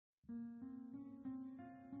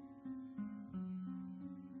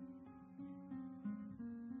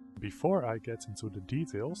Before I get into the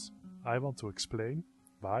details, I want to explain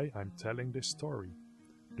why I'm telling this story.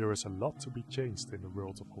 There is a lot to be changed in the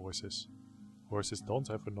world of horses. Horses don't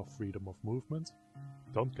have enough freedom of movement,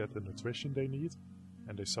 don't get the nutrition they need,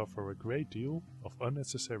 and they suffer a great deal of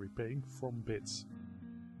unnecessary pain from bits.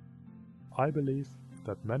 I believe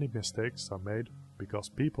that many mistakes are made because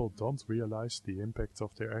people don't realize the impact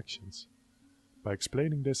of their actions. By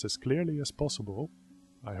explaining this as clearly as possible,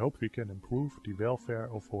 I hope we can improve the welfare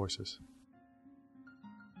of horses.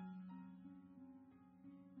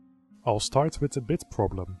 I'll start with the bit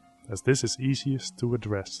problem, as this is easiest to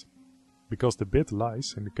address. Because the bit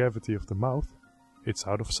lies in the cavity of the mouth, it's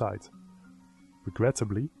out of sight.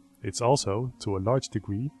 Regrettably, it's also, to a large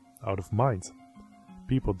degree, out of mind.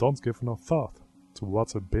 People don't give enough thought to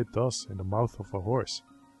what a bit does in the mouth of a horse.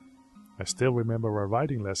 I still remember a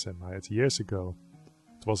riding lesson I had years ago.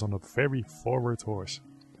 It was on a very forward horse.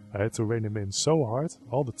 I had to rein him in so hard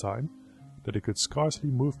all the time that I could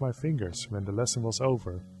scarcely move my fingers when the lesson was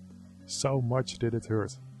over. So much did it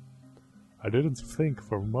hurt. I didn't think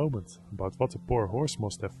for a moment about what the poor horse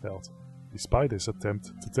must have felt, despite his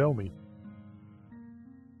attempt to tell me.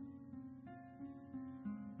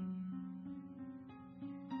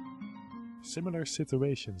 Similar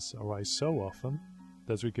situations arise so often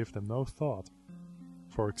that we give them no thought.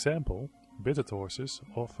 For example, bitted horses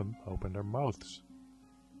often open their mouths.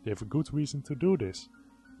 They have a good reason to do this,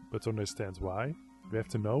 but to understand why, we have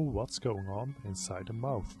to know what's going on inside the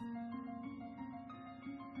mouth.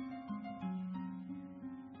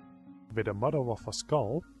 With a model of a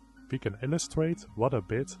skull, we can illustrate what a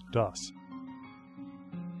bit does.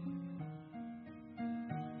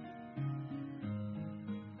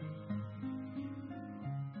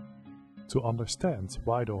 To understand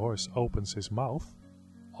why the horse opens his mouth,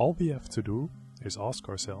 all we have to do is ask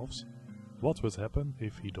ourselves, what would happen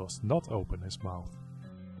if he does not open his mouth?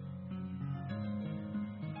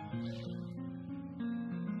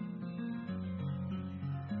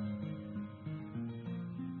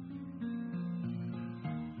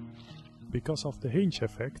 Because of the hinge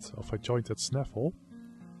effect of a jointed snaffle,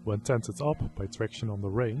 when tented up by traction on the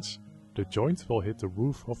reins, the joint will hit the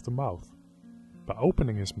roof of the mouth. By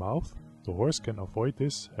opening his mouth, the horse can avoid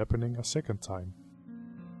this happening a second time.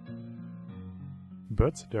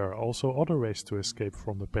 But there are also other ways to escape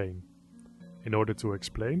from the pain. In order to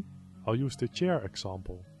explain, I'll use the chair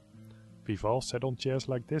example. We've all sat on chairs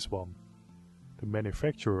like this one. The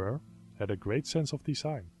manufacturer had a great sense of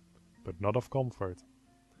design, but not of comfort.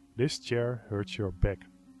 This chair hurts your back.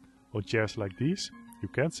 On chairs like these, you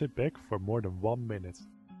can't sit back for more than 1 minute.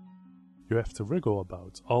 You have to wriggle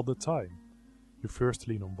about all the time. You first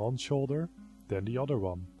lean on one shoulder, then the other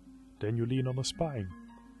one. Then you lean on a spine.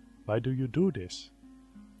 Why do you do this?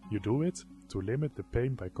 You do it to limit the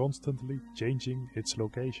pain by constantly changing its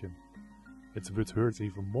location. It would hurt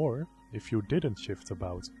even more if you didn't shift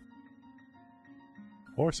about.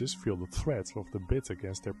 Horses feel the threat of the bit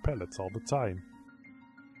against their pellets all the time.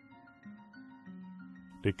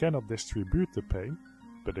 They cannot distribute the pain,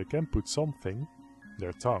 but they can put something,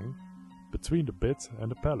 their tongue, between the bit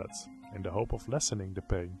and the pellet, in the hope of lessening the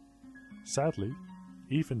pain. Sadly,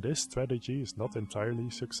 even this strategy is not entirely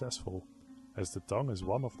successful, as the tongue is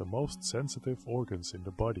one of the most sensitive organs in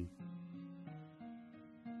the body.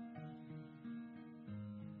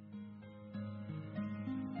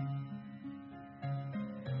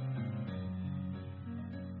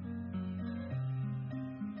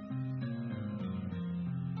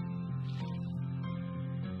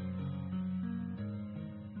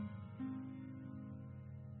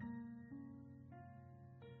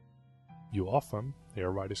 You often hear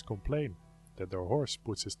riders complain that their horse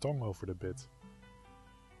puts his tongue over the bit.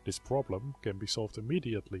 This problem can be solved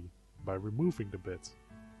immediately by removing the bit.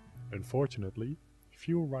 Unfortunately,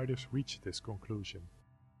 few riders reach this conclusion.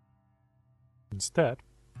 Instead,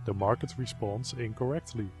 the market responds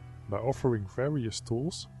incorrectly by offering various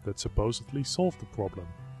tools that supposedly solve the problem,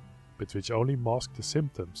 but which only mask the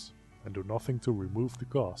symptoms and do nothing to remove the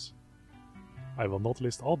cause. I will not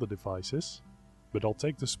list all the devices, but I'll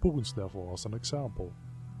take the spoon snaffle as an example.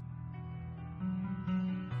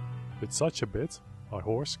 With such a bit, a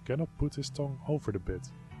horse cannot put his tongue over the bit,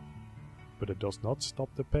 but it does not stop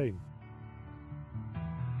the pain.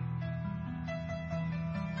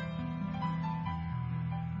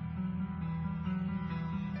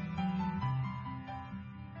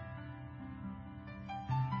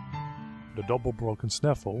 The double broken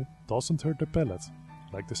snaffle doesn't hurt the palate,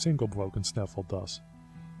 like the single broken snaffle does,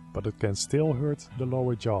 but it can still hurt the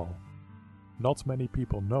lower jaw. Not many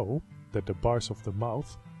people know that the bars of the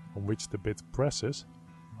mouth, on which the bit presses,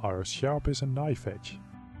 are as sharp as a knife edge.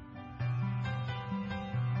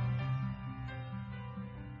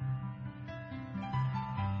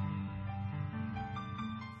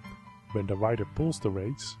 When the rider pulls the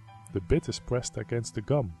reins, the bit is pressed against the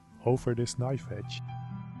gum over this knife edge.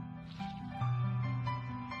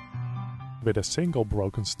 With a single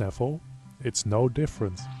broken snaffle, it's no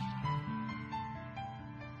different.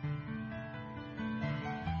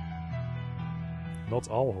 Not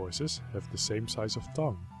all horses have the same size of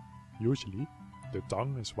tongue. Usually, the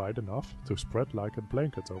tongue is wide enough to spread like a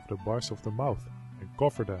blanket over the bars of the mouth and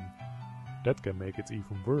cover them. That can make it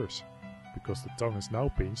even worse, because the tongue is now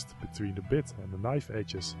pinched between the bit and the knife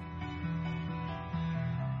edges.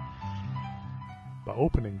 By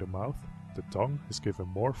opening the mouth, the tongue is given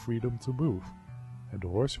more freedom to move, and the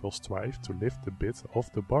horse will strive to lift the bit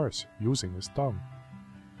off the bars using his tongue.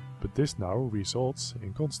 But this now results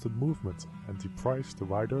in constant movement and deprives the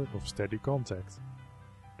rider of steady contact.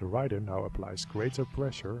 The rider now applies greater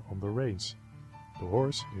pressure on the reins. The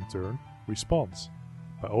horse, in turn, responds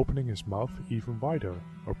by opening his mouth even wider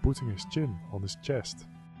or putting his chin on his chest.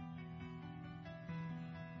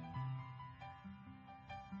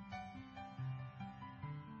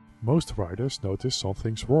 Most riders notice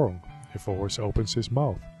something's wrong if a horse opens his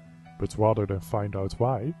mouth, but rather than find out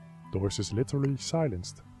why, the horse is literally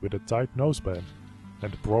silenced with a tight noseband,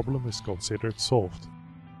 and the problem is considered solved.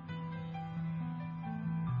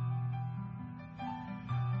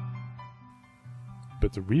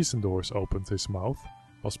 But the reason the horse opened his mouth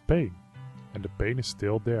was pain, and the pain is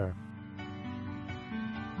still there.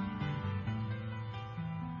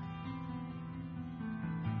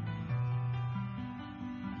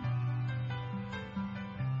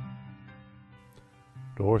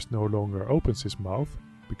 The horse no longer opens his mouth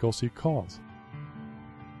because he can't.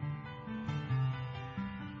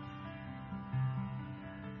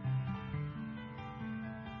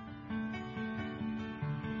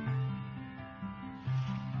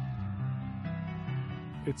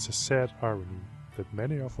 It's a sad irony that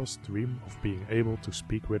many of us dream of being able to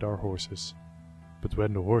speak with our horses. But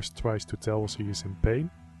when the horse tries to tell us he is in pain,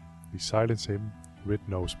 we silence him with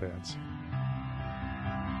nosebands.